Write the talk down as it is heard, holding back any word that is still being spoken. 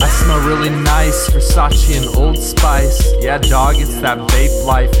Smell really nice, Versace and Old Spice. Yeah dog, it's that vape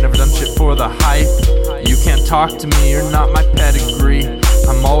life, never done shit for the hype. You can't talk to me, you're not my pedigree.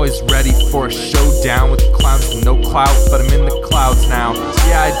 I'm always ready for a showdown with clowns with no clout, but I'm in the clouds now.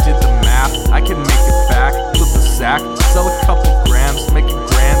 Yeah, I did the math, I can make it back. Flip a sack, sell a couple grams, make a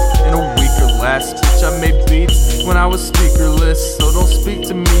grand in a week or less. Bitch, I made beats when I was speakerless, so don't speak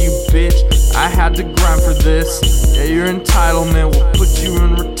to me, you bitch. I had to grind for this. Yeah, your entitlement will put you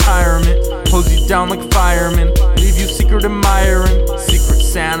in retirement, hose you down like firemen, leave you secret admiring. Secret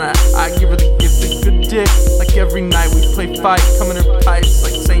Santa, I give her the gift of good dick. Like every night we play fight, come in her pipes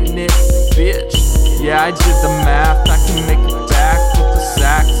like Saint Nick, bitch. Yeah, I did the math, I can make it back with the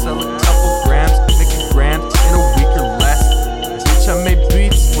sack.